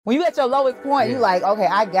When you at your lowest point, Yeah. you like, okay,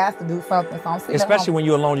 I got to do something. So I'm sitting at Especially home. when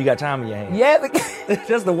you're alone, you got time in your hands. Yes. It's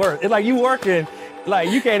just the worst. It's like you working, like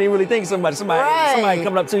you can't even really think of somebody Right.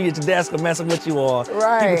 coming up to you at your desk or messing with you, or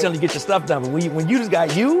Right. people telling you get your stuff done. But when you just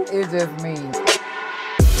got you, It's just me.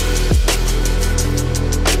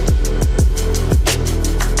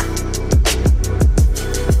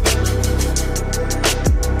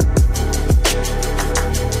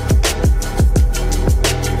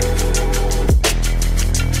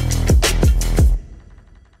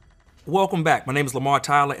 Welcome back. My name is Lamar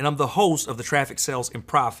Tyler, and I'm the host of the Traffic Sales and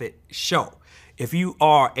Profit Show. If you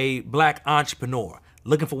are a black entrepreneur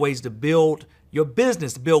looking for ways to build your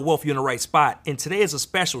business, to build wealth, you're in the right spot. And today is a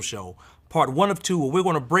special show, part 1 of 2, where we're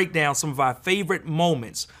going to break down some of our favorite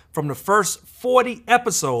moments from the first 40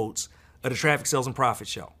 episodes of the Traffic Sales and Profit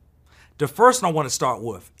Show. The first one I want to start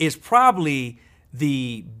with is probably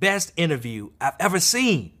the best interview I've ever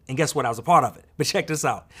seen. And guess what? I was a part of it. But check this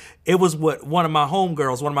out. It was with one of my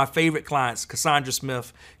homegirls, one of my favorite clients, Cassandra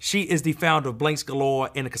Smith. She is the founder of Blanks Galore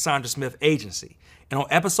and the Cassandra Smith Agency. And on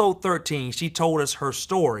episode 13, she told us her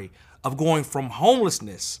story of going from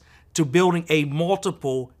homelessness to building a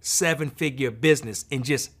multiple 7-figure business in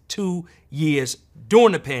just 2 years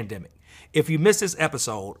during the pandemic. If you missed this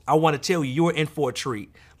episode, I want to tell you, you're in for a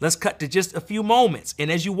treat. Let's cut to just a few moments. And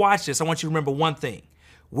as you watch this, I want you to remember one thing.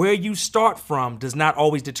 Where you start from does not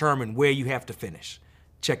always determine where you have to finish.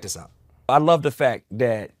 Check this out. I love the fact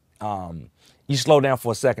that you slowed down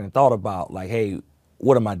for a second and thought about, like, hey,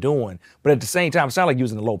 what am I doing? But at the same time, it sounded like you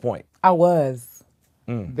was in a low point. I was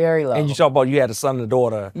very low. And you talk about you had a son and a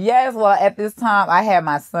daughter. Yes, well, at this time, I had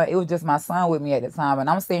my son. It was just my son with me at the time. And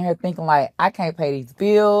I'm sitting here thinking, like, I can't pay these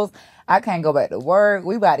bills. I can't go back to work.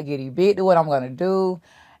 We about to get evicted. What I'm going to do?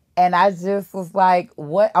 And I just was like,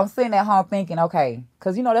 what? I'm sitting at home thinking, okay,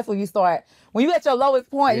 because, you know, that's when you start. When you at your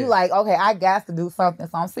lowest point, you like, okay, I got to do something.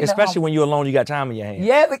 So I'm sitting Especially at home. when you're alone, you got time in your hands.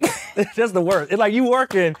 Yes. It's just the worst. It's like you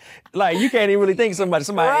working, like you can't even really think of somebody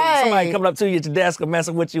Right. coming up to you at your desk or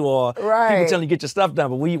messing with you, or Right. people telling you get your stuff done.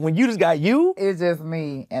 But when you just got you, It's just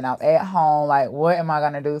me. And I'm at home, like, what am I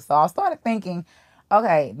going to do? So I started thinking,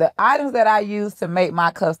 okay, the items that I use to make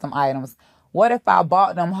my custom items, what if I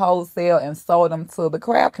bought them wholesale and sold them to the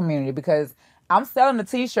craft community? Because I'm selling the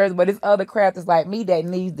t-shirts, but it's other crafters like me that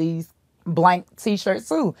needs these blank t-shirts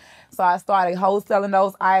too. So I started wholesaling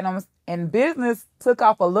those items, and business took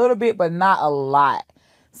off a little bit, but not a lot.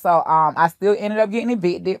 So I still ended up getting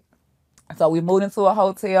evicted. So we moved into a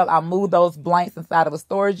hotel. I moved those blanks inside of a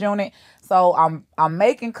storage unit. So I'm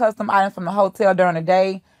making custom items from the hotel during the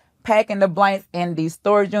day, packing the blanks in the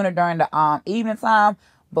storage unit during the evening time.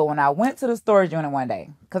 But when I went to the storage unit one day,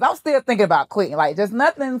 because I'm still thinking about quitting, like just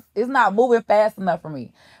nothing, it's not moving fast enough for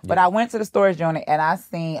me. But I went to the storage unit and I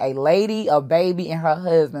seen a lady, a baby, and her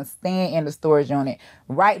husband staying in the storage unit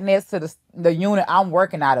right next to the unit I'm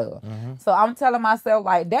working out of. So I'm telling myself,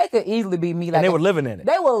 like, that could easily be me. Like, and they were living in it.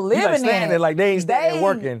 They were living in standing it. there like they ain't standing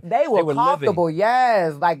working. They were comfortable,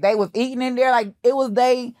 yes. Like they was eating in there, like it was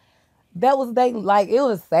they. That was like, it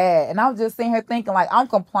was sad. And I was just sitting here thinking, like, I'm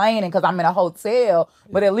complaining because I'm in a hotel,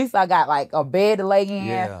 but at least I got, like, a bed to lay in.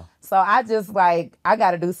 Yeah. So I just, like, I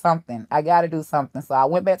got to do something. So I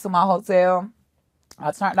went back to my hotel.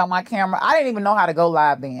 I turned on my camera. I didn't even know how to go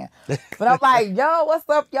live then. But I'm like, yo, what's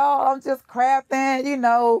up, y'all? I'm just crafting, you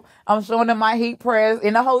know. I'm showing them my heat press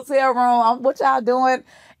in the hotel room. What y'all doing?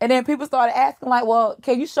 And then people started asking, like, well,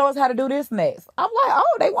 can you show us how to do this next? I'm like,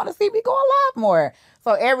 oh, they want to see me going live more.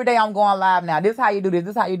 So every day I'm going live now. This is how you do this.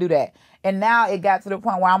 This is how you do that. And now it got to the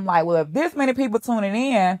point where I'm like, well, if this many people tuning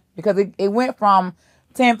in, because it went from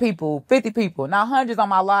 10 people, 50 people, now hundreds on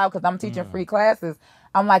my live because I'm teaching free classes.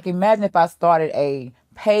 I'm like, imagine if I started a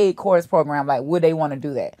paid course program, like, would they want to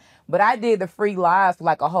do that? But I did the free lives for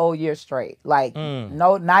like a whole year straight. Like,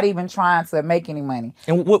 no, not even trying to make any money.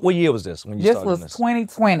 And what year was this when you started This was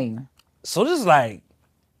 2020. So this is like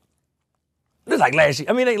last year.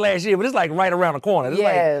 I mean, it ain't last year, but it's like right around the corner. This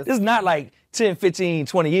Yes. This is not like 10, 15,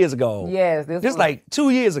 20 years ago. Yes. This is like 2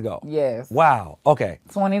 years ago. Yes. Wow. Okay.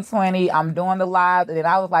 2020, I'm doing the live, and then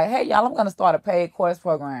I was like, hey, y'all, I'm going to start a paid course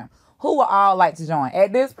program. Who would all like to join?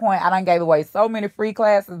 At this point, I done gave away so many free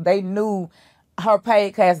classes. They knew her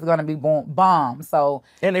paid class is going to be bomb. So,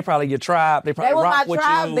 and they probably your tribe. They probably was rock my with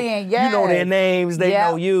tribe you. then, You know their yes. names. They Yep.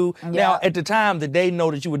 know you. Now, Yep. at the time, did they know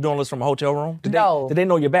that you were doing this from a hotel room? No. Did they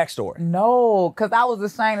know your backstory? no, because I was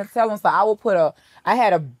ashamed to tell them. So I would I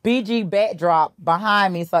had a BG backdrop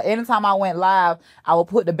behind me. So anytime I went live, I would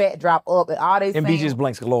put the backdrop up, and all they And seen, BG's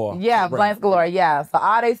Blanks Galore. Yeah, Right. Blanks Galore, yeah. So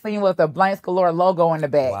all they seen was the Blanks Galore logo in the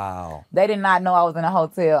back. Wow. They did not know I was in a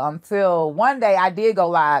hotel until one day I did go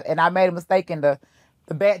live, and I made a mistake in the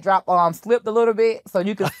the backdrop slipped a little bit, so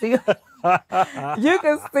you could see you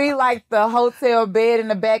could see like the hotel bed in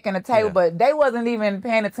the back and the table, Yeah. but they wasn't even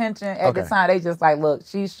paying attention at the Okay. time. They just like, look,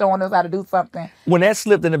 she's showing us how to do something. When that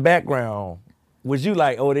slipped in the background, was you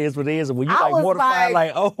like, oh, it is what it is? Or were you I like was mortified,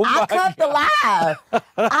 like, oh my I cut the live.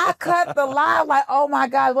 I cut the live, like, oh my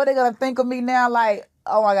God, what they gonna think of me now? Like,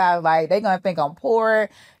 oh my God, like they gonna think I'm poor.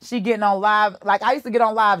 She getting on live. Like I used to get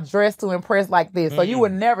on live dressed to impress like this. So you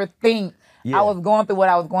would never think Yeah. I was going through what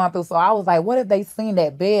I was going through. So I was like, what if they seen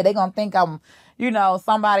that bed? They gonna think I'm,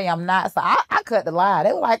 somebody I'm not. So I cut the live.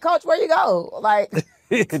 They were like, Coach, where you go? Like,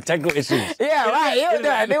 Technical issues. yeah, right. It was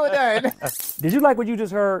done. It was done. Did you like what you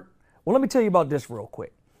just heard? Well, let me tell you about this real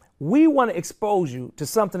quick. We want to expose you to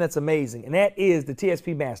something that's amazing, and that is the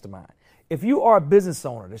TSP Mastermind. If you are a business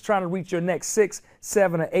owner that's trying to reach your next 6,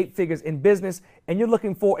 7, or 8 figures in business, and you're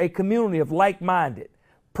looking for a community of like-minded,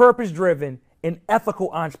 purpose-driven, and ethical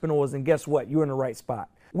entrepreneurs, and guess what? You're in the right spot.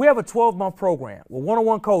 We have a 12-month program with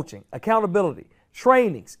one-on-one coaching, accountability,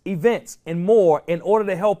 trainings, events, and more in order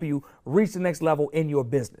to help you reach the next level in your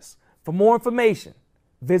business. For more information,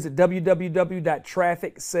 visit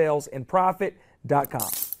www.trafficsalesandprofit.com.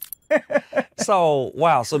 So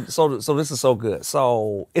wow, so this is so good.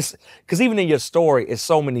 So it's because even in your story, it's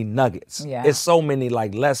so many nuggets. Yeah. It's so many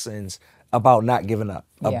like lessons about not giving up,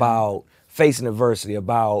 Yeah. about facing adversity,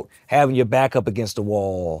 about having your back up against the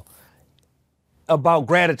wall, about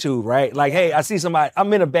gratitude, right? Like, hey, I see somebody,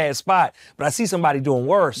 I'm in a bad spot, but I see somebody doing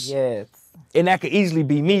worse. Yes. And that could easily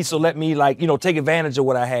be me. So let me take advantage of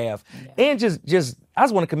what I have. And just I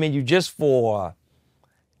just want to commend you just for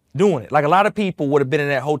doing it. Like a lot of people would have been in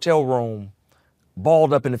that hotel room,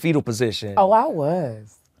 balled up in the fetal position. Oh, I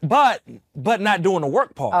was. But not doing the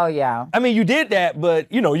work part. Oh, yeah. I mean, you did that,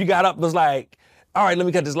 but you got up, was like, all right, let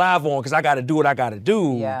me cut this live on because I got to do what I got to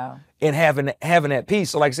do. Yeah. And having that peace.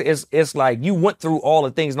 So like it's like you went through all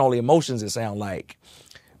the things and all the emotions, it sound like,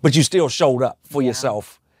 but you still showed up for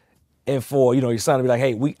yourself and for, your son to be like,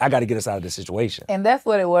 hey, I got to get us out of this situation. And that's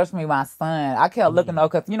what it was for me, my son. I kept looking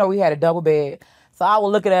over, because, we had a double bed. So I would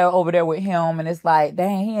look at that over there with him, and it's like,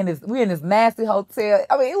 dang, we in this nasty hotel.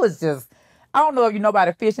 I mean, it was just, I don't know if you know about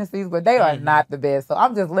efficiencies, but they are not the best. So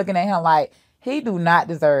I'm just looking at him like, he do not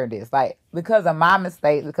deserve this. Like, because of my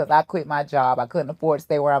mistakes, because I quit my job, I couldn't afford to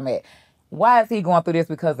stay where I'm at. Why is he going through this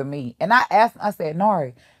because of me? And I asked him, I said,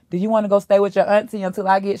 Nori, do you want to go stay with your auntie until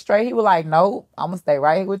I get straight? He was like, no, I'm going to stay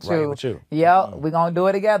right here with you. Right with you. Yep, we're going to do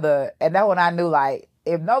it together. And that's when I knew, like,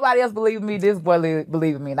 if nobody else believed me, this boy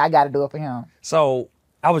believed me, and I got to do it for him. So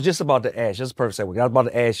I was just about to ask, just a perfect segue. I was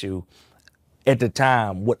about to ask you at the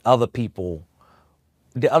time, did other people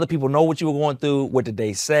know what you were going through? What did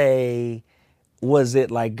they say? Was it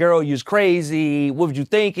like, girl, you's crazy? What were you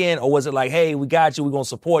thinking? Or was it like, hey, we got you, we're going to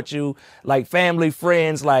support you? Like family,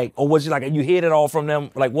 friends, like, or was you like, you hid it all from them?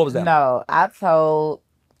 Like, what was that? No, I told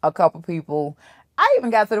a couple people. I even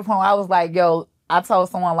got to the point where I was like, yo, I told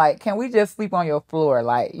someone, like, can we just sleep on your floor?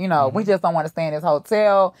 Like, we just don't want to stay in this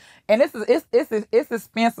hotel. And it's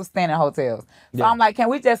expensive staying in hotels. So I'm like, can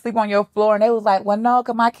we just sleep on your floor? And they was like, well, no,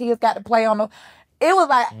 because my kids got to play on the... It was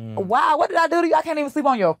like, wow, what did I do to you? I can't even sleep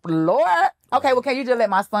on your floor? Okay, well, can you just let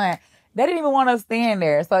my son... They didn't even want us staying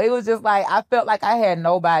there. So it was just like, I felt like I had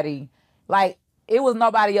nobody. Like, it was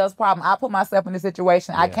nobody else's problem. I put myself in this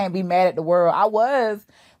situation. I can't be mad at the world. I was...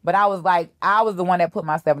 But I was like, I was the one that put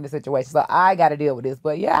myself in this situation. So I got to deal with this.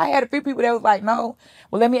 But yeah, I had a few people that was like, no,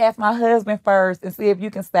 well, let me ask my husband first and see if you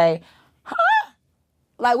can stay. Huh?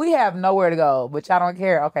 Like, we have nowhere to go, but y'all don't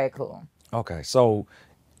care. Okay, cool. Okay, so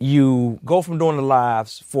you go from doing the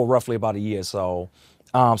lives for roughly about a year or so.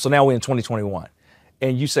 So now we're in 2021.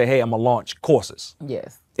 And you say, hey, I'm going to launch courses.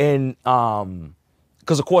 Yes. And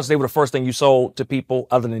because, of course, they were the first thing you sold to people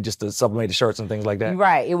other than just the sublimated shirts and things like that.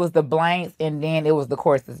 Right. It was the blanks, and then it was the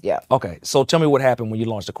courses. Yeah. Okay. So tell me what happened when you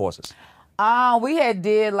launched the courses. We had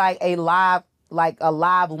did like a live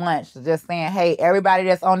lunch, just saying, hey, everybody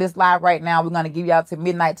that's on this live right now, we're going to give you out to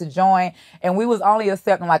midnight to join. And we was only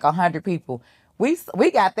accepting like 100 people. We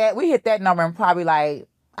got that. We hit that number in probably like,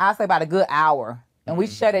 I'd say about a good hour. And we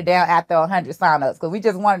shut it down after 100 signups because we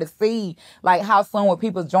just wanted to see like how soon would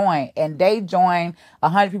people join. And they joined,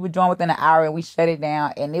 100 people joined within an hour, and we shut it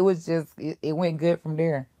down. And it was just, it went good from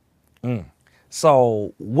there.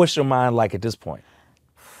 So what's your mind like at this point?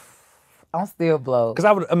 I'm still blown. Because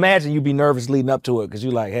I would imagine you'd be nervous leading up to it because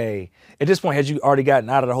you're like, hey, at this point, had you already gotten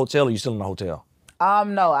out of the hotel or you still in the hotel?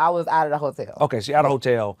 No, I was out of the hotel. Okay, so you're out of the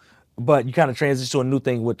hotel, but you kind of transition to a new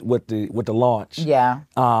thing with the launch. Yeah.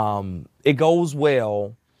 It goes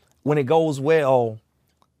well. When it goes well,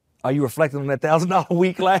 Are you reflecting on that $1,000 a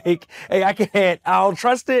week? Like, hey, I don't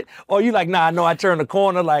trust it? Or you like, nah, I know I turned the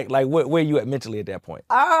corner? Like where you at mentally at that point?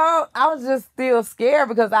 I was just still scared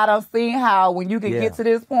because I don't see how when you can get to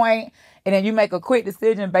this point and then you make a quick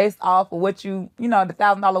decision based off of what the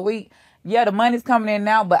 $1,000 a week. Yeah, the money's coming in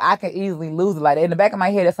now, but I can easily lose it. Like in the back of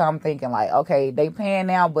my head, that's how I'm thinking. Like, okay, they paying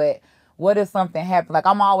now, but what if something happens? Like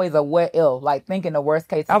I'm always a what if, like thinking the worst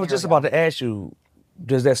case scenario. I was just about to ask you,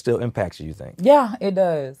 does that still impact you think? Yeah, it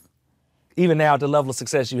does. Even now, at the level of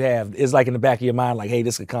success you have, it's like in the back of your mind, like, hey,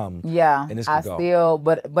 this could come. Yeah, and this could go. Still,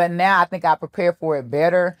 but now I think I prepare for it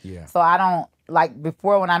better. Yeah. So I don't, like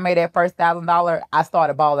before when I made that first $1,000, I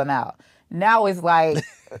started balling out. Now it's like,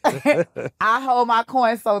 I hold my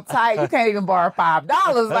coins so tight, you can't even borrow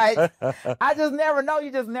 $5. Like, I just never know.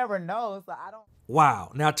 You just never know. So I don't.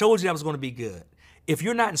 Wow. Now, I told you that was going to be good. If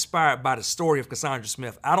you're not inspired by the story of Cassandra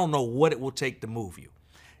Smith, I don't know what it will take to move you.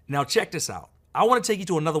 Now, check this out. I want to take you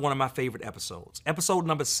to another one of my favorite episodes. Episode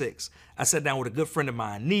number 6. I sat down with a good friend of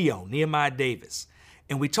mine, Nehemiah Davis.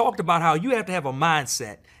 And we talked about how you have to have a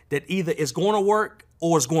mindset that either it's going to work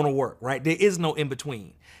or it's going to work, right? There is no in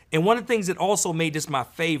between. And one of the things that also made this my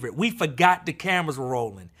favorite, we forgot the cameras were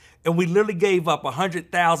rolling. And we literally gave up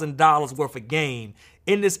 $100,000 worth of game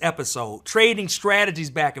in this episode, trading strategies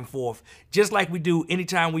back and forth, just like we do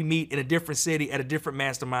anytime we meet in a different city, at a different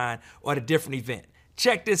mastermind, or at a different event.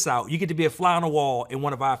 Check this out. You get to be a fly on the wall in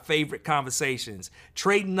one of our favorite conversations,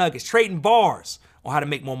 trading nuggets, trading bars on how to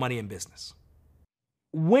make more money in business.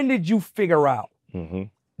 When did you figure out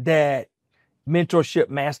that mentorship,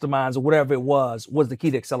 masterminds, or whatever it was the key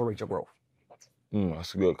to accelerate your growth?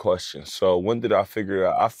 That's a good question. So when did I figure it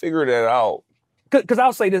out? I figured it out. Because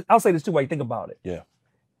I'll say this too while you think about it. Yeah.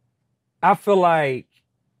 I feel like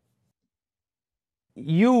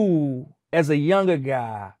you, as a younger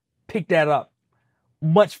guy, picked that up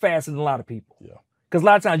much faster than a lot of people. Yeah. Because a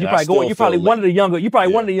lot of times you're probably one of the younger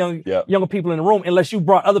people in the room, unless you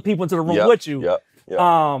brought other people into the room with you.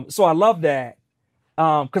 So I love that.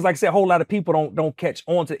 Because like I said, a whole lot of people don't catch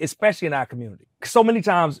on to it, especially in our community. So many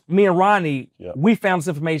times, me and Ronnie, we found this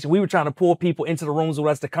information. We were trying to pull people into the rooms with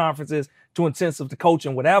us, to conferences, to intensive, to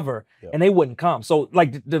coaching, whatever, and they wouldn't come. So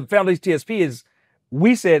like the foundation TSP is,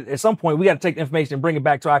 we said at some point we got to take the information and bring it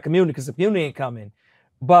back to our community because the community ain't coming.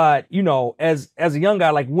 But as a young guy,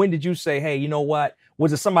 like when did you say, hey, you know what?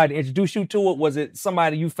 Was it somebody to introduce you to it? Was it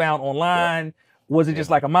somebody you found online? Was it just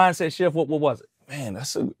like a mindset shift? What was it? Man,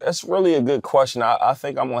 that's really a good question. I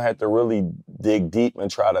think I'm gonna have to really dig deep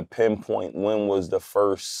and try to pinpoint when was the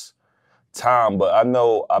first time. But I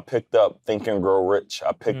know I picked up Think and Grow Rich.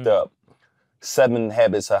 I picked up 7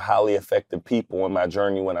 Habits of Highly Effective People in my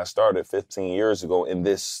journey when I started 15 years ago in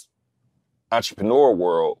this entrepreneur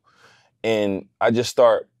world. And I just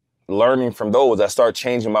start learning from those. I start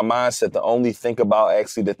changing my mindset to only think about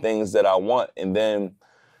actually the things that I want. And then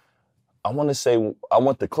I want to say I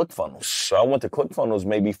went to ClickFunnels. So I went to ClickFunnels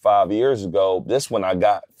maybe 5 years ago. This when I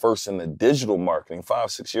got first into digital marketing,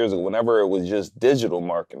 5-6 years ago, whenever it was just digital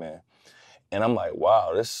marketing. And I'm like,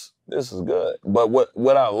 wow, this is good. But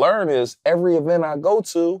what I learned is every event I go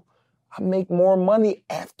to, I make more money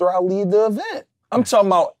after I leave the event. I'm talking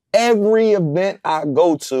about every event I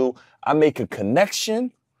go to, I make a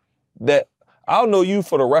connection that I'll know you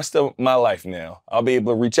for the rest of my life now. I'll be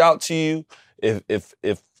able to reach out to you if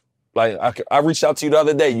like I reached out to you the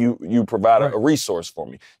other day, you provide a resource for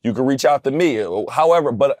me. You can reach out to me,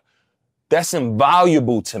 however, but that's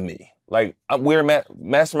invaluable to me. Like we're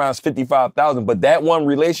masterminds 55,000, but that one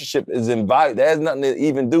relationship is invaluable. That has nothing to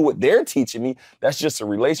even do with they're teaching me. That's just a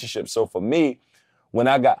relationship. So for me, when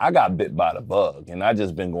I got bit by the bug, and I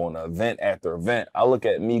just been going to event after event. I look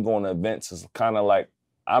at me going to events as kind of like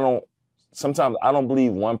sometimes I don't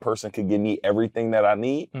believe one person could give me everything that I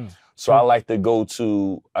need. So I like to go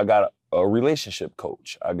to, I got a relationship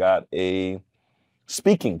coach. I got a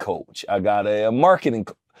speaking coach. I got a marketing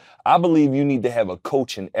coach. I believe you need to have a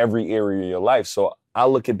coach in every area of your life. So I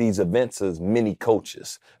look at these events as mini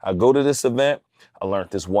coaches. I go to this event, I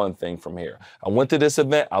learned this one thing from here. I went to this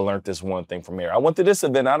event, I learned this one thing from here. I went to this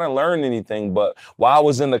event, I didn't learn anything, but while I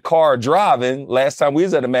was in the car driving, last time we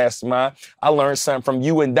was at a mastermind, I learned something from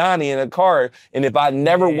you and Donnie in the car. And if I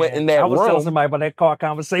never went in that room. I was telling somebody about that car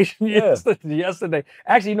conversation yesterday.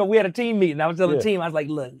 Actually, we had a team meeting. I was telling the team, I was like,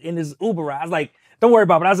 look, in this Uber ride, I was like, don't worry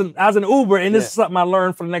about it. I was in Uber, and this is something I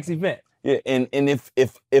learned for the next event. Yeah, and if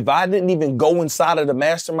I didn't even go inside of the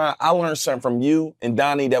mastermind, I learned something from you and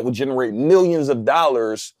Donnie that would generate millions of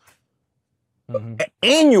dollars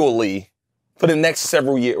annually for the next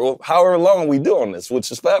several years, or however long we do on this,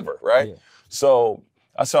 which is forever, right? Yeah. So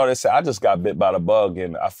I started to say, I just got bit by the bug,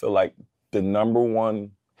 and I feel like the number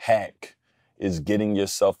one hack is getting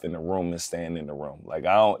yourself in the room and staying in the room. Like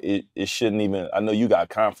it shouldn't even, I know you got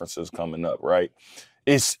conferences coming up, right?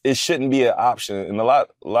 It shouldn't be an option. And a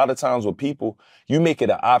lot of times with people, you make it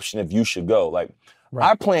an option if you should go. Like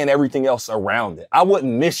I plan everything else around it. I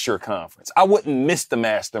wouldn't miss your conference. I wouldn't miss the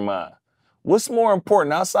mastermind. What's more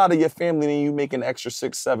important outside of your family than you making extra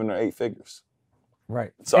 6, 7, or 8 figures?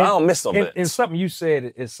 Right. So I don't miss no bits. And something you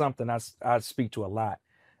said is something I speak to a lot.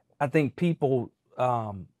 I think people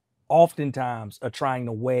oftentimes are trying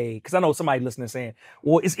to weigh, because I know somebody listening saying,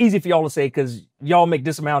 well, it's easy for y'all to say because y'all make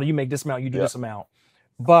this amount, or you make this amount, you do this amount.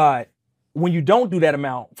 But when you don't do that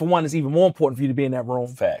amount, for one, it's even more important for you to be in that room.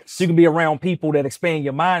 Facts. So you can be around people that expand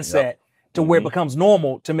your mindset to where it becomes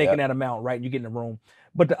normal to making that amount, right? You get in the room.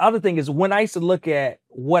 But the other thing is, when I used to look at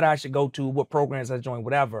what I should go to, what programs I join,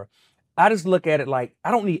 whatever, I just look at it like,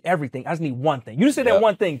 I don't need everything. I just need one thing. You just said that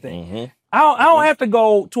one thing. I don't have to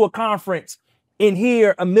go to a conference and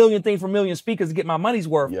hear a million things from a million speakers to get my money's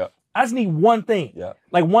worth. I just need one thing,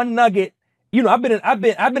 like one nugget. You know, I've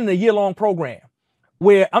been in a year-long program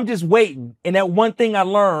where I'm just waiting, and that one thing I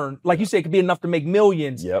learned, like you said, could be enough to make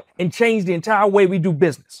millions and change the entire way we do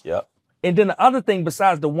business. And then the other thing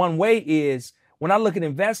besides the one way is, when I look at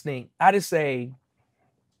investing, I just say,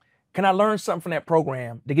 can I learn something from that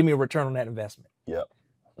program to give me a return on that investment?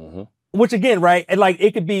 Which again, right? And like,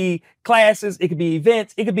 it could be classes, it could be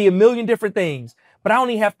events, it could be a million different things, but I don't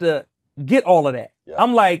even have to get all of that.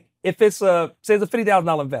 I'm like, if it's say it's a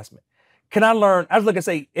 $50,000 investment, can I learn? I just look and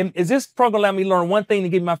say, is this program allowing me to learn one thing to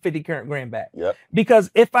give me my 50 grand back? Because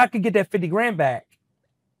if I could get that 50 grand back,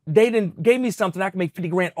 they gave me something I can make 50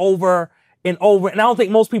 grand over and over. And I don't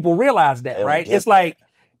think most people realize that, right? It's like,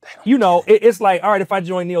 you know, it's like, all right, if I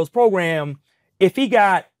join Neil's program, if he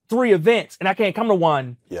got 3 events and I can't come to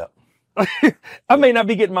one, I may not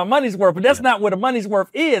be getting my money's worth, but that's not what the money's worth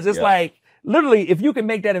is. It's like, literally, if you can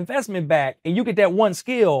make that investment back and you get that one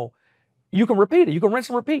skill, you can repeat it. You can rinse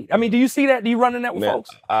and repeat. I mean, do you see that? Do you run in that with folks?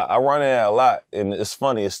 I run in that a lot. And it's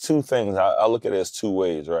funny. It's 2 things. I look at it as 2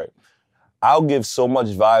 ways, right? I'll give so much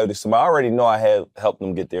value to somebody. I already know I have helped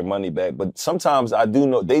them get their money back, but sometimes I do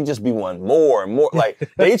know they just be wanting more and more. Like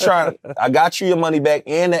they trying, I got you your money back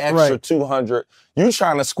and the extra 200. You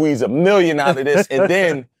trying to squeeze $1 million out of this. And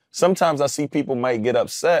then sometimes I see people might get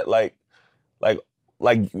upset. Like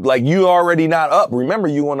you already not up. Remember,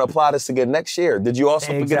 you want to apply this again next year. Did you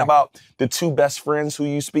also forget about the 2 best friends who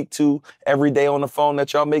you speak to every day on the phone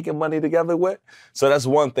that y'all making money together with? So that's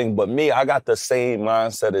one thing. But me, I got the same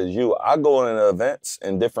mindset as you. I go into events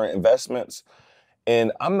and different investments,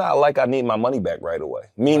 and I'm not like I need my money back right away.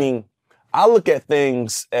 Meaning, I look at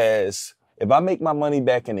things as, if I make my money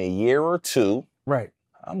back in a year or 2,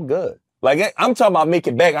 I'm good. Like, I'm talking about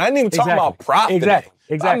making back. I ain't even talking about profit. Exactly.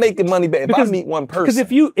 I'm making money back. If I meet one person. Because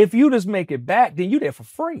if you just make it back, then you there for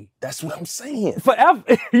free. That's what I'm saying. Forever.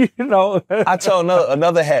 You know. I tell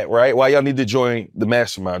another hack, right? Why y'all need to join the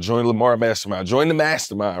mastermind, join Lamar Mastermind, join the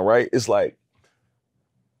mastermind, right? It's like,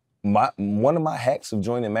 one of my hacks of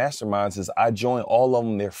joining masterminds is I join all of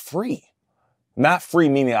them, they're free. Not free,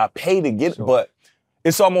 meaning I pay to get it, but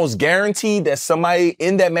it's almost guaranteed that somebody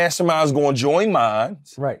in that mastermind is going to join mine.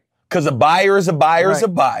 Right. Because a buyer is a buyer is a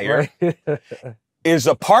buyer. Is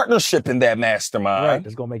a partnership in that mastermind. Right,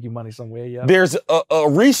 it's going to make you money somewhere, There's a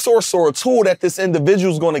resource or a tool that this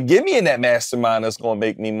individual is going to give me in that mastermind that's going to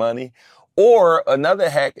make me money. Or another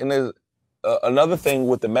hack, and there's another thing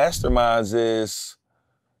with the masterminds is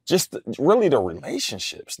just really the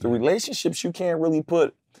relationships. The relationships, you can't really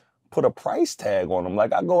put a price tag on them.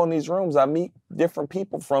 Like, I go in these rooms, I meet different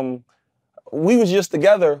people from, we was just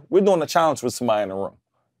together, we're doing a challenge with somebody in the room.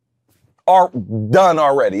 Done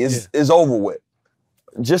already, it's over with.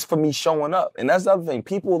 Just for me showing up. And that's the other thing.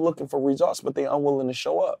 People are looking for results, but they're unwilling to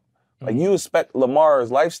show up. Like, you expect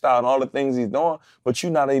Lamar's lifestyle and all the things he's doing, but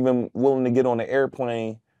you're not even willing to get on the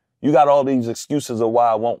airplane. You got all these excuses of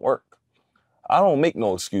why it won't work. I don't make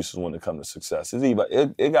no excuses when it comes to success. It's either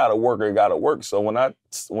it gotta work or it gotta work. So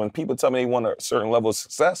when people tell me they want a certain level of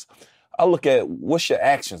success, I look at what's your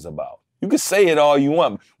actions about. You can say it all you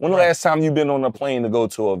want. When the last time you been on a plane to go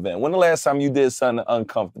to an event? When the last time you did something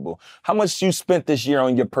uncomfortable? How much you spent this year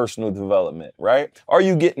on your personal development, right? Are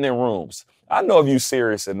you getting in rooms? I know if you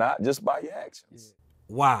serious or not just by your actions.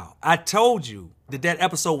 Wow. I told you that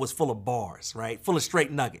episode was full of bars, right? Full of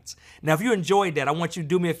straight nuggets. Now, if you enjoyed that, I want you to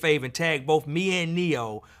do me a favor and tag both me and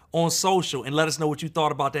Neo on social and let us know what you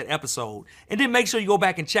thought about that episode. And then make sure you go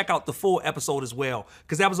back and check out the full episode as well,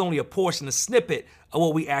 because that was only a portion, a snippet of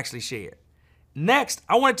what we actually shared. Next,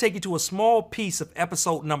 I want to take you to a small piece of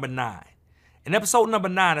episode number 9. In episode number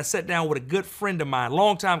 9, I sat down with a good friend of mine,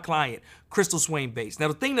 longtime client, Crystal Swain Bates. Now,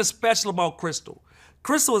 the thing that's special about Crystal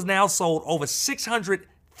Crystal has now sold over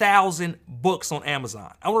 600,000 books on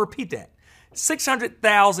Amazon. I want to repeat that.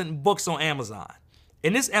 600,000 books on Amazon.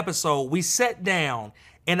 In this episode, we sat down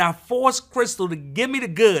and I forced Crystal to give me the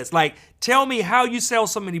goods. Like, tell me how you sell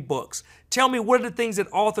so many books. Tell me what are the things that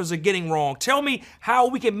authors are getting wrong. Tell me how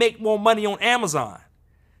we can make more money on Amazon.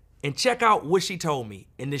 And check out what she told me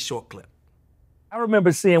in this short clip. I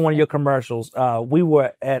remember seeing one of your commercials. We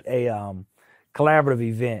were at a collaborative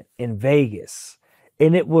event in Vegas.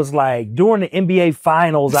 And it was like during the NBA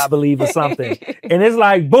finals, I believe, or something. And it's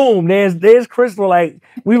like, boom, there's Crystal. Like,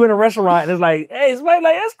 we were in a restaurant and it's like, hey, somebody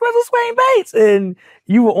like, that's Crystal Swain Bates. And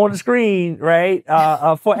you were on the screen, right,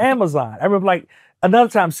 for Amazon. I remember like another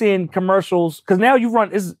time seeing commercials, because now you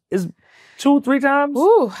run, is 2-3 times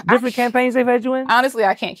different campaigns they've had you in? Honestly,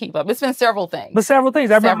 I can't keep up. It's been several things. But several things.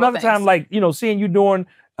 I remember another time, like, seeing you during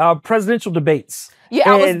presidential debates.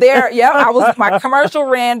 Yeah, I was there. Yeah, my commercial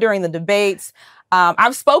ran during the debates.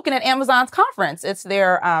 I've spoken at Amazon's conference. It's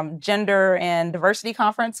their gender and diversity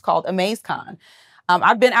conference called AmazeCon.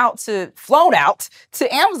 I've been flown out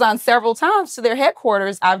to Amazon several times to their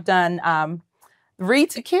headquarters. I've done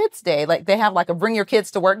Read to Kids Day. Like, they have like a Bring Your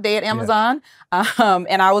Kids to Work Day at Amazon.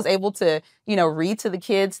 And I was able to, read to the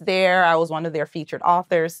kids there. I was one of their featured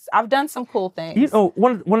authors. I've done some cool things.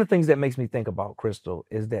 One of the things that makes me think about Crystal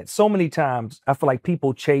is that so many times I feel like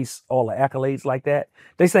people chase all the accolades like that.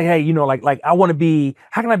 They say, hey, like I want to be,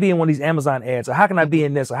 how can I be in one of these Amazon ads? Or how can I be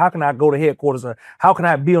in this? Or how can I go to headquarters? Or how can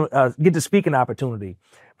I be get the speaking opportunity?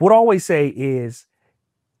 What I always say is,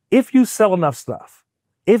 if you sell enough stuff,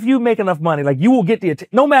 if you make enough money, like, you will get the attention,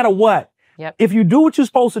 no matter what. Yep. If you do what you're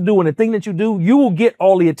supposed to do and the thing that you do, you will get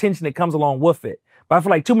all the attention that comes along with it. But I feel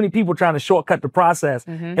like too many people trying to shortcut the process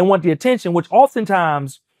and want the attention, which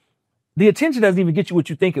oftentimes the attention doesn't even get you what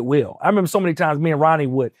you think it will. I remember so many times me and Ronnie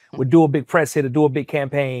would do a big press hit or do a big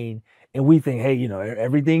campaign, and we think, hey,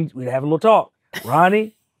 everything, we'd have a little talk.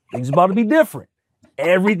 Ronnie, things about to be different.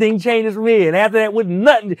 Everything changes from here. And after that, with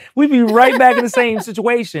nothing, we'd be right back in the same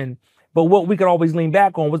situation. But what we could always lean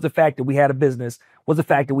back on was the fact that we had a business, was the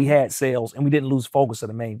fact that we had sales, and we didn't lose focus of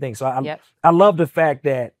the main thing. So I love the fact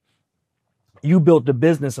that you built the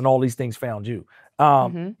business and all these things found you.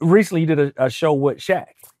 Recently, you did a show with Shaq.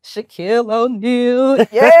 Shaquille O'Neal.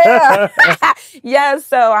 Yeah. Yeah.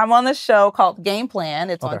 So I'm on the show called Game Plan.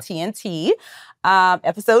 It's on TNT.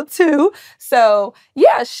 Episode 2. So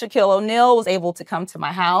yeah, Shaquille O'Neal was able to come to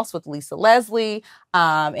my house with Lisa Leslie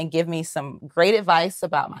and give me some great advice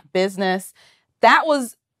about my business. That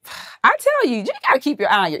was, I tell you got to keep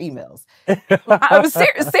your eye on your emails.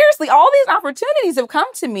 Seriously, all these opportunities have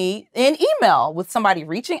come to me in email with somebody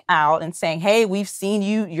reaching out and saying, hey, we've seen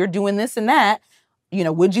you're doing this and that.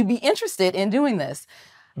 Would you be interested in doing this?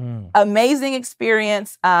 Amazing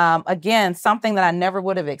experience. Again, something that I never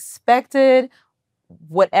would have expected.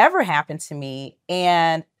 Whatever happened to me,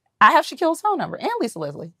 and I have Shaquille's phone number and Lisa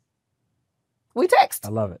Leslie. We text. I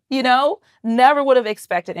love it. Never would have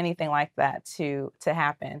expected anything like that to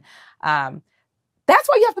happen. That's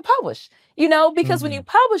why you have to publish, because when you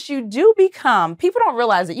publish, you do become, people don't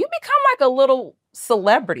realize it, you become like a little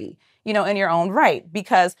celebrity, in your own right,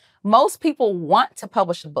 because most people want to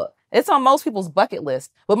publish a book. It's on most people's bucket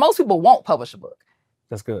list, but most people won't publish a book.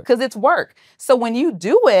 That's good. Because it's work. So when you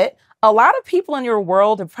do it, a lot of people in your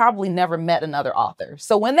world have probably never met another author.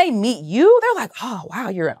 So when they meet you, they're like, oh, wow,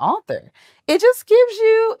 you're an author. It just gives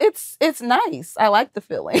you, it's nice. I like the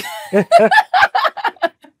feeling.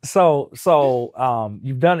 So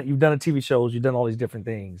you've done a TV shows, you've done all these different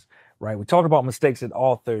things, right? We talked about mistakes that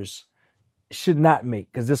authors should not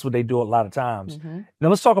make, because this is what they do a lot of times. Now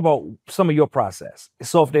let's talk about some of your process.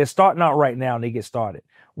 So if they're starting out right now and they get started,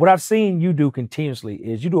 what I've seen you do continuously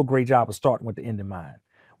is you do a great job of starting with the end in mind.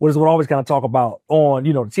 What is what I always kind of talk about on, the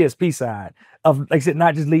TSP side of, like I said,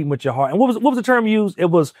 not just leading with your heart. And what was the term you used? It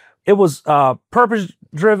was purpose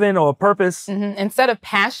driven or purpose. Instead of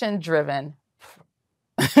passion driven,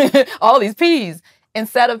 all these P's,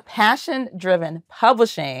 instead of passion driven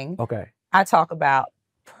publishing, I talk about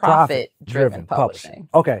profit driven publishing.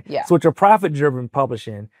 Okay. Yeah. So with your profit driven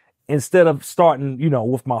publishing, instead of starting,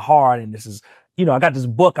 with my heart, and this is, I got this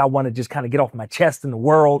book I want to just kind of get off my chest, and the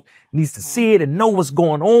world needs to see it and know what's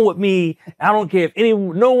going on with me. I don't care if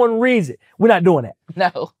no one reads it. We're not doing that.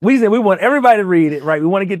 No. We said we want everybody to read it, right? We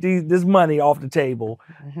want to get this money off the table.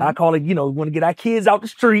 I call it, we want to get our kids out the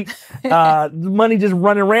street. The money just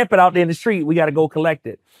running rampant out there in the street. We got to go collect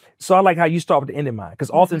it. So I like how you start with the end in mind, because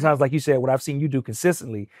oftentimes, like you said, what I've seen you do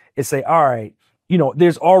consistently is say, all right,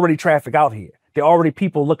 there's already traffic out here. There are already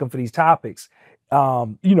people looking for these topics. What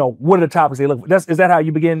are the topics they look for? Is that how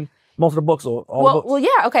you begin Most of the books or all the books? Well,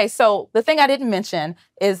 yeah. Okay. So the thing I didn't mention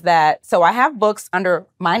is that, so I have books under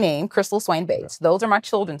my name, Crystal Swain Bates. Those are my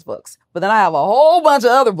children's books. But then I have a whole bunch of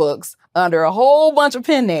other books under a whole bunch of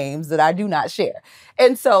pen names that I do not share.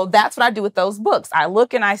 And so that's what I do with those books. I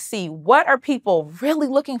look and I see, what are people really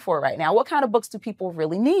looking for right now? What kind of books do people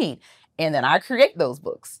really need? And then I create those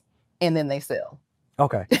books and then they sell.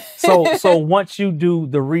 Okay. So once you do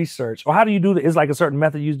the research, or how do you do it? Is like a certain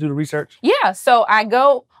method you use to do the research? Yeah. So I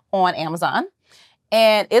go on Amazon,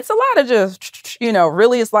 and it's a lot of just,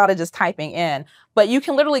 really it's a lot of just typing in. But you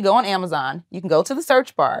can literally go on Amazon, you can go to the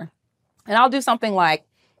search bar, and I'll do something like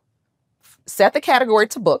set the category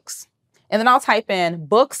to books, and then I'll type in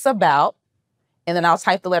books about, and then I'll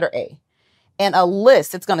type the letter A. And a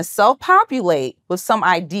list, it's going to self-populate with some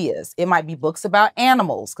ideas. It might be books about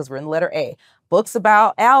animals, because we're in the letter A. Books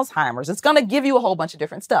about Alzheimer's. It's going to give you a whole bunch of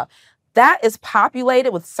different stuff. That is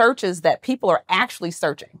populated with searches that people are actually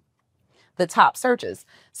searching, the top searches.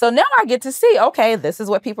 So now I get to see, okay, this is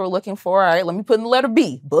what people are looking for. All right, let me put in the letter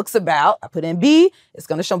B, books about. I put in B, it's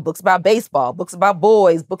going to show books about baseball, books about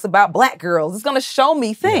boys, books about Black girls. It's going to show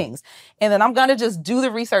me things. Yeah. And then I'm going to just do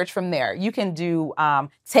the research from there. You can do,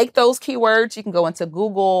 take those keywords. You can go into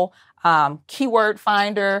Google Keyword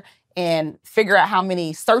Finder and figure out how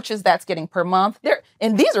many searches that's getting per month.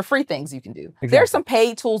 And these are free things you can do. Exactly. There's some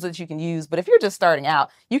paid tools that you can use, but if you're just starting out,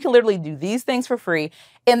 you can literally do these things for free.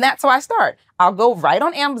 And that's how I start. I'll go right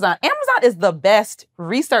on Amazon. Amazon is the best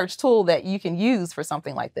research tool that you can use for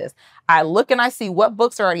something like this. I look and I see what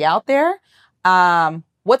books are already out there.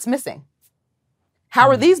 What's missing? How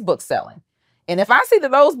are these books selling? And if I see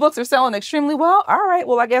that those books are selling extremely well, all right,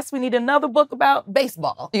 well, I guess we need another book about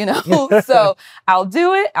baseball, So I'll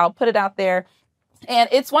do it. I'll put it out there. And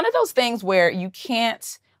it's one of those things where you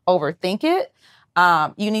can't overthink it.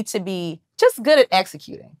 You need to be just good at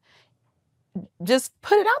executing. Just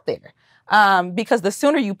put it out there. Because the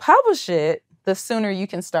sooner you publish it, the sooner you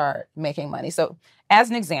can start making money. So as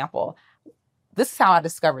an example, this is how I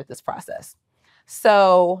discovered this process.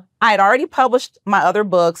 So I had already published my other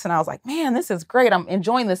books and I was like, man, this is great. I'm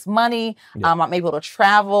enjoying this money. Yeah. I'm able to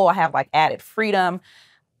travel. I have like added freedom.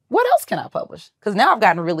 What else can I publish? Because now I've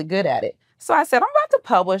gotten really good at it. So I said, I'm about to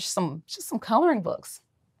publish some coloring books.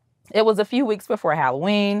 It was a few weeks before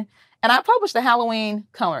Halloween and I published a Halloween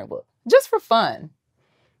coloring book just for fun.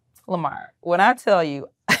 Lamar, when I tell you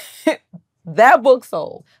that book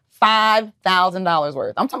sold $5,000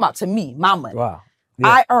 worth, I'm talking about to me, my money. Wow. Yeah.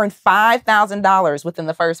 I earned $5,000 within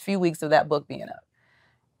the first few weeks of that book being up.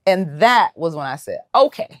 And that was when I said,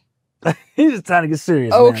 okay. He's just trying to get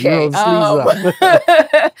serious. Okay. Man.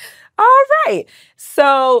 Up. All right.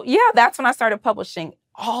 So, yeah, that's when I started publishing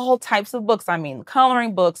all types of books. I mean,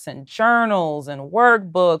 coloring books and journals and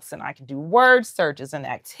workbooks, and I can do word searches and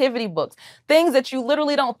activity books. Things that you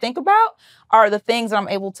literally don't think about are the things that I'm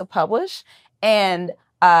able to publish. And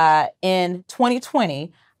in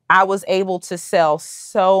 2020, I was able to sell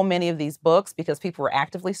so many of these books because people were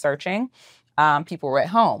actively searching. People were at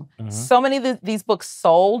home. Mm-hmm. So many of these books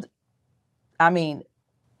sold. I mean,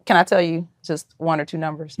 can I tell you just one or two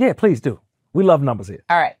numbers? Yeah, please do. We love numbers here.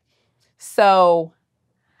 All right. So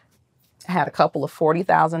I had a couple of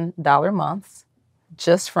 $40,000 months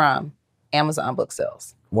just from Amazon book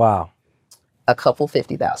sales. Wow. A couple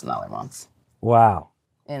 $50,000 months. Wow.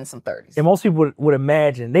 In some 30s. And most people would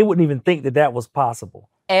imagine, they wouldn't even think that was possible.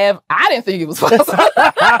 I didn't think it was possible.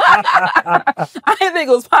 I didn't think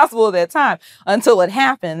it was possible at that time until it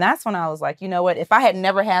happened. That's when I was like, you know what? If I had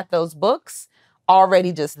never had those books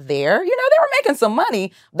already just there, they were making some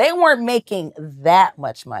money. They weren't making that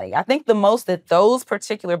much money. I think the most that those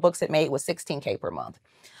particular books had made was $16K per month.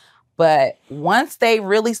 But once they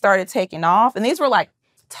really started taking off, and these were like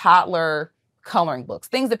toddler coloring books,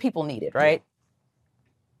 things that people needed, right?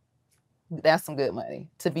 That's some good money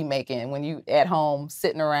to be making when you at home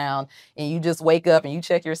sitting around and you just wake up and you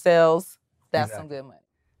check your sales. That's some good money.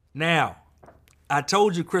 Now, I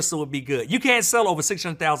told you Crystal would be good. You can't sell over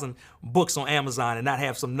 600,000 books on Amazon and not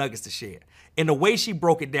have some nuggets to share. And the way she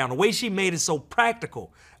broke it down, the way she made it so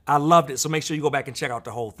practical, I loved it. So make sure you go back and check out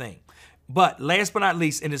the whole thing. But last but not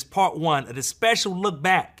least, in this part one of this special look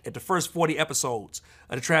back at the first 40 episodes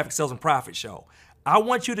of the Traffic Sales and Profit Show, I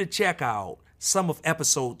want you to check out some of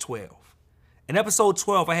episode 12. In episode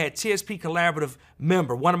 12, I had TSP Collaborative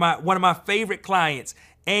member, one of my favorite clients,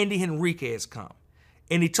 Andy Henriquez, come.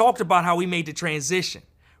 And he talked about how he made the transition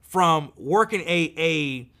from working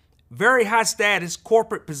a very high status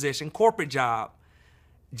corporate position, corporate job,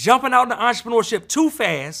 jumping out into entrepreneurship too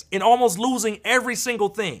fast and almost losing every single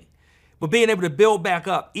thing, but being able to build back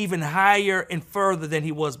up even higher and further than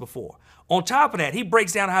he was before. On top of that, he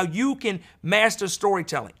breaks down how you can master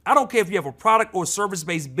storytelling. I don't care if you have a product or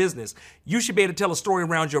service-based business, you should be able to tell a story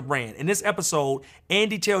around your brand. In this episode,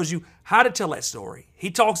 Andy tells you how to tell that story.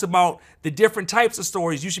 He talks about the different types of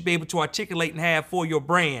stories you should be able to articulate and have for your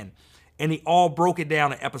brand. And he all broke it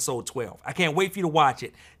down in episode 12. I can't wait for you to watch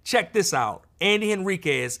it. Check this out. Andy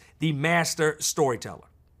Henriquez, the master storyteller.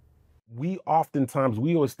 We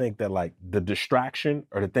always think that like the distraction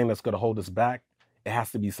or the thing that's going to hold us back, it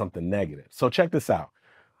has to be something negative. So check this out.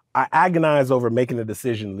 I agonized over making a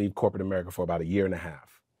decision to leave corporate America for about a year and a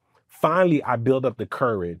half. Finally, I built up the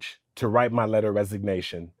courage to write my letter of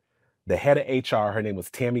resignation. The head of HR, her name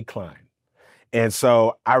was Tammy Klein. And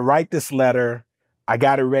so I write this letter. I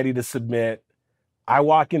got it ready to submit. I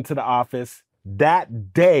walk into the office.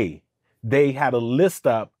 That day, they had a list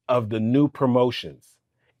up of the new promotions.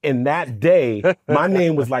 And that day, my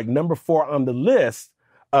name was like number 4 on the list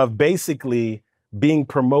of basically being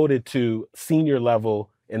promoted to senior level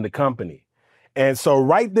in the company. And so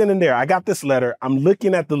right then and there, I got this letter. I'm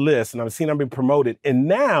looking at the list and I'm seeing I've been promoted. And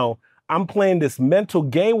now I'm playing this mental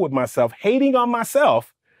game with myself, hating on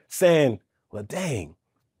myself, saying, well, dang,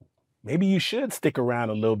 maybe you should stick around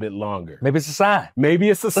a little bit longer. Maybe it's a sign. Maybe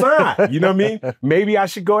it's a sign. You know what I mean? Maybe I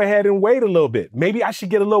should go ahead and wait a little bit. Maybe I should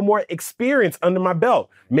get a little more experience under my belt.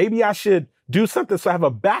 Maybe I should do something so I have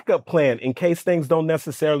a backup plan in case things don't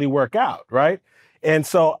necessarily work out, right? And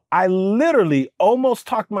so I literally almost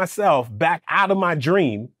talked myself back out of my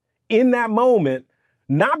dream in that moment,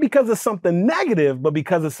 not because of something negative, but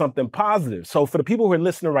because of something positive. So for the people who are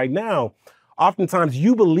listening right now, oftentimes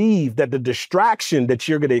you believe that the distraction that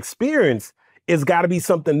you're going to experience is got to be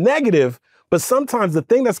something negative, but sometimes the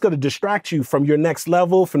thing that's going to distract you from your next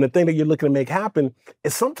level, from the thing that you're looking to make happen,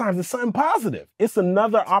 is sometimes it's something positive. It's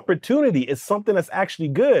another opportunity. It's something that's actually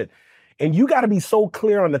good. And you got to be so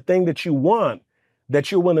clear on the thing that you want that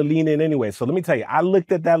you're willing to lean in anyway. So let me tell you, I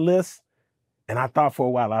looked at that list and I thought for a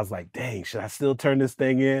while, I was like, dang, should I still turn this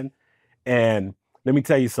thing in? And let me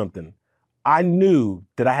tell you something. I knew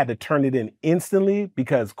that I had to turn it in instantly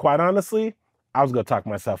because quite honestly, I was going to talk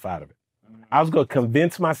myself out of it. I was going to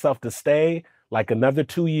convince myself to stay like another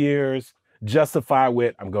 2 years, justify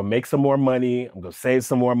with, I'm going to make some more money. I'm going to save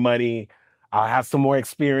some more money. I'll have some more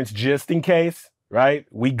experience just in case, right?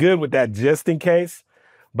 We good with that just in case.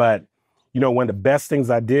 But, you know, one of the best things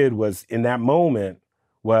I did was in that moment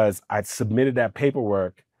was I submitted that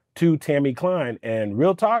paperwork to Tammy Klein. And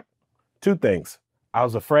real talk, 2 things. I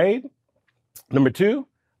was afraid. Number 2,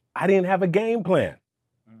 I didn't have a game plan.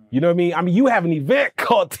 You know what I mean? I mean, you have an event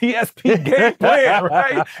called TSP Game Plan,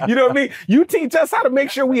 right? You know what I mean? You teach us how to make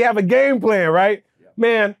sure we have a game plan, right?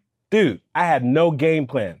 Man, dude, I had no game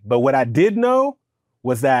plan. But what I did know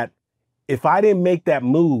was that if I didn't make that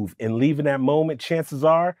move and leave in that moment, chances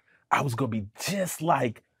are I was going to be just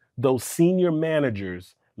like those senior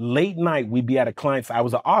managers. Late night, we'd be at a client site. I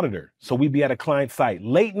was an auditor, so we'd be at a client site.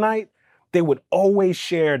 Late night, they would always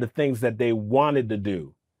share the things that they wanted to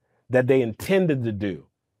do, that they intended to do.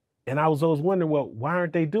 And I was always wondering, well, why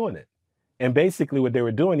aren't they doing it? And basically what they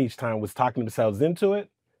were doing each time was talking themselves into it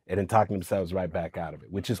and then talking themselves right back out of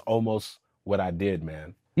it, which is almost what I did,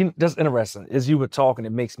 man. You know, that's interesting. As you were talking,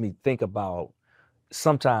 it makes me think about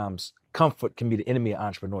sometimes comfort can be the enemy of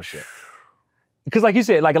entrepreneurship. Because like you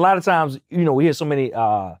said, like a lot of times, you know, we hear so many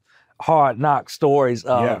hard knock stories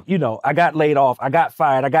of, you know, I got laid off, I got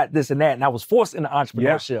fired, I got this and that, and I was forced into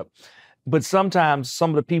entrepreneurship. Yeah. But sometimes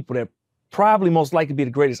some of the people that probably most likely be the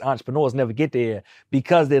greatest entrepreneurs never get there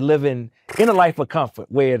because they're living in a life of comfort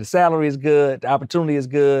where the salary is good, the opportunity is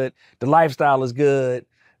good, the lifestyle is good,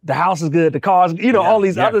 the house is good, the cars, you know, all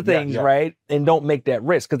these other things, right? And don't make that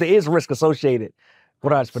risk because there is risk associated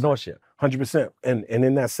with entrepreneurship. 100%. And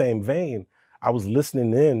in that same vein, I was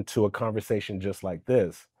listening in to a conversation just like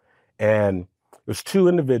this. And there's 2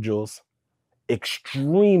 individuals,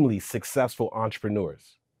 extremely successful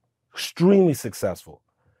entrepreneurs, extremely successful,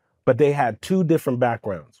 but they had 2 different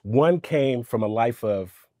backgrounds. One came from a life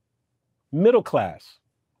of middle class,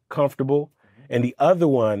 comfortable, and the other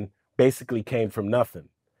one basically came from nothing.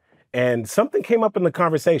 And something came up in the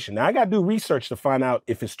conversation. Now, I got to do research to find out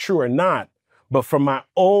if it's true or not, but from my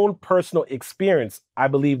own personal experience, I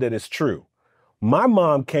believe that it's true. My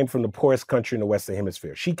mom came from the poorest country in the Western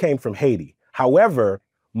Hemisphere. She came from Haiti. However,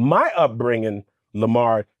 my upbringing,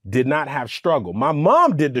 Lamar, did not have struggle. My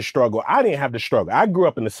mom did the struggle. I didn't have the struggle. I grew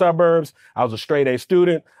up in the suburbs. I was a straight A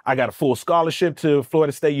student. I got a full scholarship to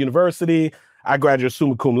Florida State University. I graduated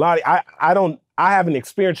summa cum laude. I haven't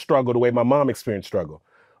experienced struggle the way my mom experienced struggle.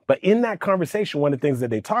 But in that conversation, one of the things that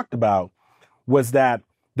they talked about was that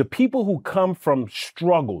the people who come from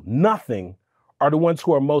struggle, nothing, are the ones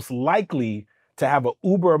who are most likely to have an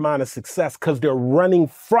uber amount of success because they're running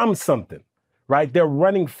from something, right? They're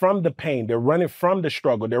running from the pain. They're running from the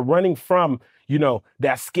struggle. They're running from,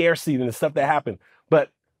 that scarcity and the stuff that happened. But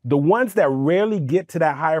the ones that rarely get to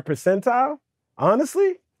that higher percentile,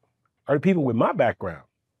 honestly, are the people with my background.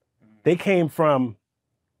 They came from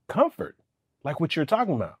comfort, like what you're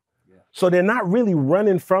talking about. Yeah. So they're not really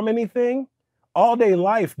running from anything. All day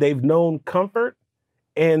life, they've known comfort.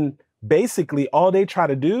 And basically, all they try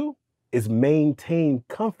to do is maintain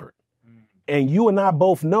comfort. And you and I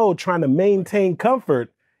both know trying to maintain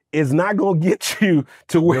comfort is not going to get you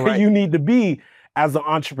to where you need to be as an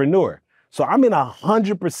entrepreneur. So I'm in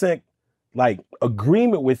 100%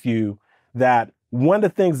 agreement with you that one of the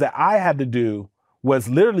things that I had to do was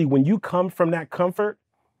literally when you come from that comfort,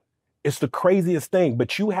 it's the craziest thing,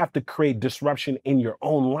 but you have to create disruption in your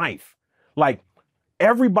own life. Like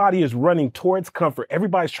everybody is running towards comfort.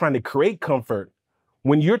 Everybody's trying to create comfort.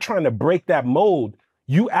 When you're trying to break that mold,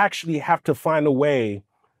 you actually have to find a way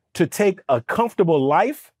to take a comfortable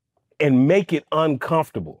life and make it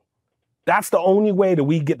uncomfortable. That's the only way that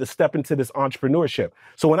we get to step into this entrepreneurship.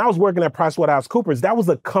 So when I was working at PricewaterhouseCoopers, that was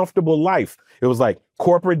a comfortable life. It was like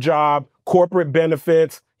corporate job, corporate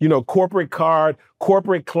benefits, corporate card,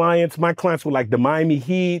 corporate clients. My clients were like the Miami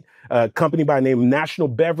Heat, a company by the name of National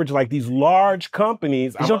Beverage, like these large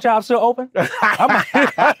companies. Is your job still open?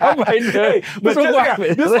 I might hey, but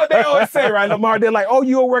this is what they always say, right, Lamar? They're like, oh,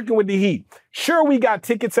 you were working with the Heat. Sure, we got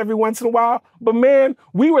tickets every once in a while, but man,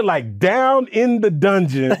 we were like down in the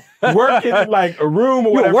dungeon, working in like a room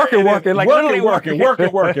or whatever. Working, working,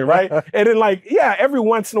 right? And then every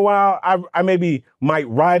once in a while, I maybe might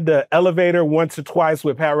ride the elevator once or twice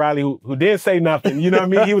with Pat Riley, who didn't say nothing. You know what I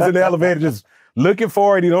mean? He was in the elevator just looking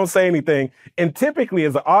forward. He don't say anything. And typically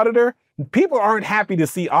as an auditor, people aren't happy to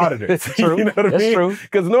see auditors. True. You know what I mean? True.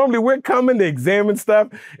 Because normally we're coming to examine stuff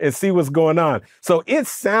and see what's going on. So it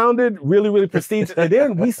sounded really, really prestigious. And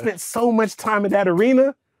then we spent so much time in that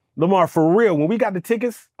arena. Lamar, for real, when we got the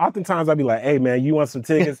tickets, oftentimes I'd be like, hey, man, you want some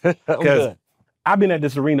tickets? Because I've been at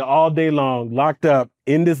this arena all day long, locked up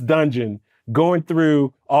in this dungeon, going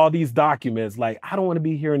through all these documents. Like, I don't want to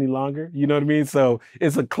be here any longer. You know what I mean? So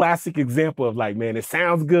it's a classic example of like, man, it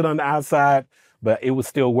sounds good on the outside, but it was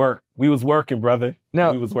still work. We was working, brother.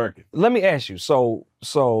 Now, we was working. Let me ask you. So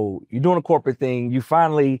you're doing a corporate thing. You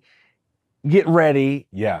finally get ready.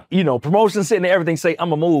 Yeah. Promotion sitting there, everything say,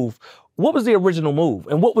 I'm a move. What was the original move?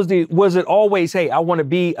 And was it always, hey, I want to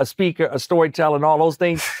be a speaker, a storyteller, and all those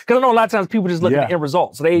things? Because I know a lot of times people just look at the end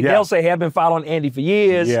results. So they'll say, hey, I've been following Andy for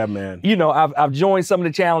years. Yeah, man. I've joined some of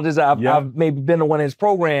the challenges. I've maybe been to one of his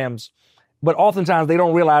programs. But oftentimes they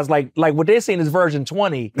don't realize like what they're seeing is version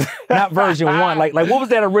 20, not version 1. Like what was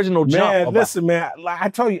that original jump about? Listen, man, like I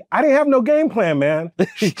told you, I didn't have no game plan, man.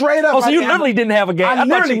 Straight up. So you literally didn't have a game. I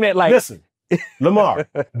thought you meant like. Listen, Lamar,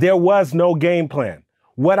 there was no game plan.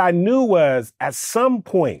 What I knew was at some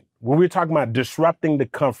point when we were talking about disrupting the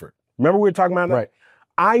comfort, remember we were talking about that? Right.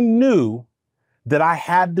 I knew that I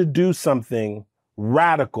had to do something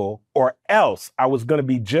radical or else I was going to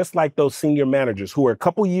be just like those senior managers who were a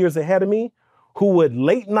couple years ahead of me, who would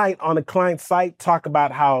late night on a client site talk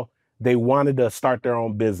about how they wanted to start their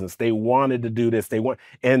own business. They wanted to do this.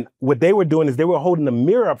 And what they were doing is they were holding the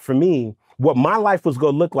mirror up for me, what my life was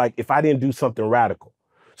going to look like if I didn't do something radical.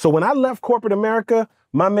 So when I left corporate America,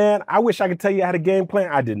 my man, I wish I could tell you I had a game plan.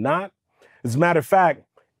 I did not. As a matter of fact,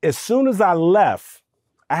 as soon as I left,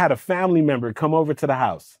 I had a family member come over to the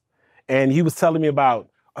house and he was telling me about,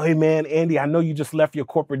 hey man, Andy, I know you just left your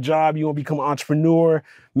corporate job. You want to become an entrepreneur.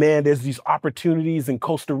 Man, there's these opportunities in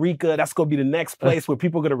Costa Rica. That's going to be the next place where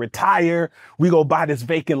people are going to retire. We go buy this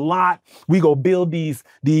vacant lot. We go build these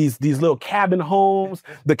little cabin homes.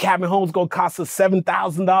 The cabin homes going to cost us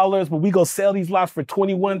 $7,000, but we go sell these lots for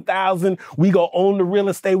 $21,000. We go own the real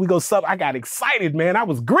estate. We go sub. I got excited, man. I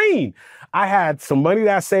was green. I had some money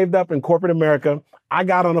that I saved up in corporate America. I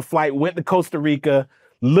got on a flight, went to Costa Rica,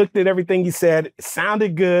 looked at everything he said. It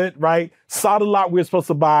sounded good, right? Saw the lot we were supposed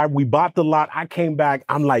to buy. We bought the lot. I came back.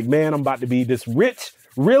 I'm like, man, I'm about to be this rich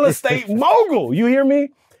real estate mogul. You hear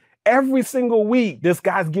me? Every single week, this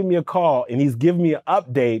guy's giving me a call and he's giving me an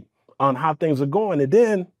update on how things are going. And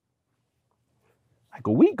then like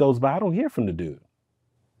a week goes by, I don't hear from the dude.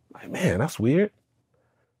 Like, man, that's weird.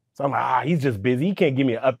 So I'm like, he's just busy. He can't give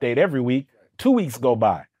me an update every week. 2 weeks go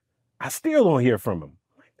by. I still don't hear from him.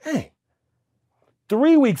 Like, dang.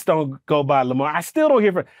 3 weeks don't go by, Lamar. I still don't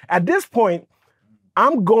hear from him. At this point,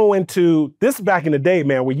 I'm going to, this is back in the day,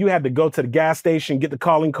 man, where you had to go to the gas station, get the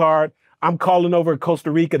calling card. I'm calling over Costa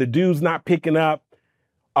Rica. The dude's not picking up.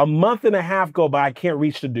 A month and a half go by. I can't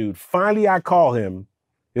reach the dude. Finally, I call him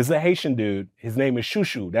It's a Haitian dude. His name is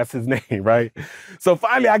Shushu. That's his name, right? So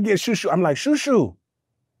finally I get Shushu. I'm like, Shushu,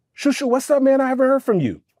 what's up, man? I haven't heard from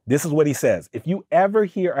you. This is what he says. If you ever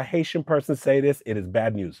hear a Haitian person say this, it is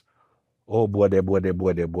bad news. Oh, boy, there, boy, there,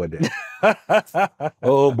 boy, there, boy, there.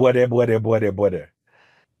 Oh, boy, there, boy, there, boy, there, boy, there.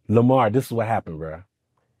 Lamar, this is what happened, bro.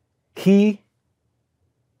 He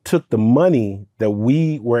took the money that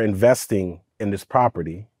we were investing in this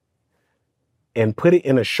property and put it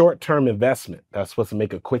in a short-term investment that's supposed to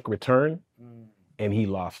make a quick return, and he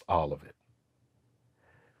lost all of it.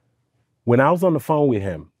 When I was on the phone with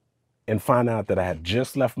him and found out that I had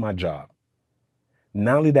just left my job,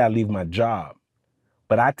 not only did I leave my job,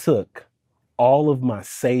 but I took all of my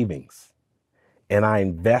savings and I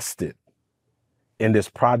invested in this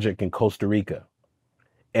project in Costa Rica.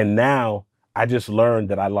 And now I just learned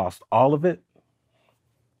that I lost all of it.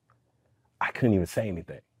 I couldn't even say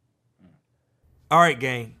anything. All right,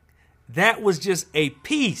 gang. That was just a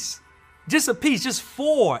piece. Just a piece, just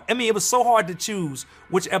 4. I mean, it was so hard to choose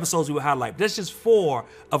which episodes we would highlight. That's just 4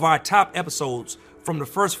 of our top episodes from the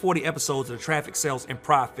first 40 episodes of the Traffic Sales and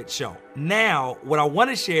Profit Show. Now, what I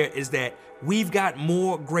want to share is that we've got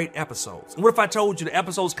more great episodes. And what if I told you the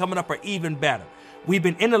episodes coming up are even better? We've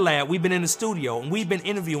been in the lab, we've been in the studio, and we've been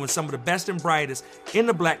interviewing some of the best and brightest in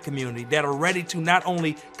the Black community that are ready to not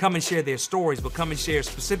only come and share their stories, but come and share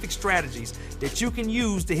specific strategies that you can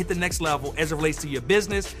use to hit the next level as it relates to your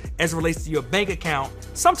business, as it relates to your bank account,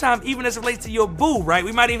 sometimes even as it relates to your boo, right?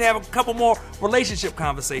 We might even have a couple more relationship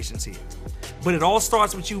conversations here. But it all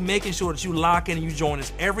starts with you making sure that you lock in and you join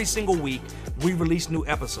us every single week. We release new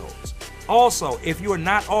episodes. Also, if you are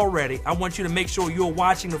not already, I want you to make sure you're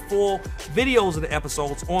watching the full videos of the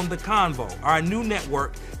episodes on The Convo, our new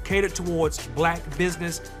network catered towards Black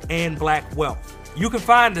business and Black wealth. You can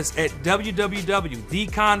find us at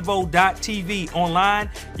www.theconvo.tv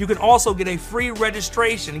online. You can also get a free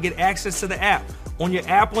registration and get access to the app on your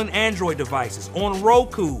Apple and Android devices, on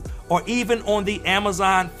Roku, or even on the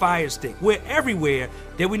Amazon Fire Stick. We're everywhere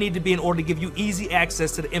that we need to be in order to give you easy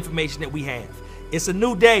access to the information that we have. It's a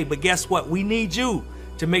new day, but guess what? We need you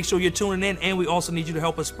to make sure you're tuning in, and we also need you to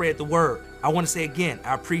help us spread the word. I want to say again,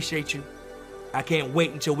 I appreciate you. I can't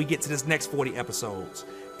wait until we get to this next 40 episodes.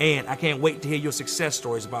 And I can't wait to hear your success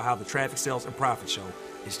stories about how the Traffic Sales and Profit Show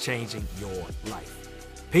is changing your life.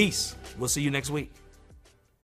 Peace. We'll see you next week.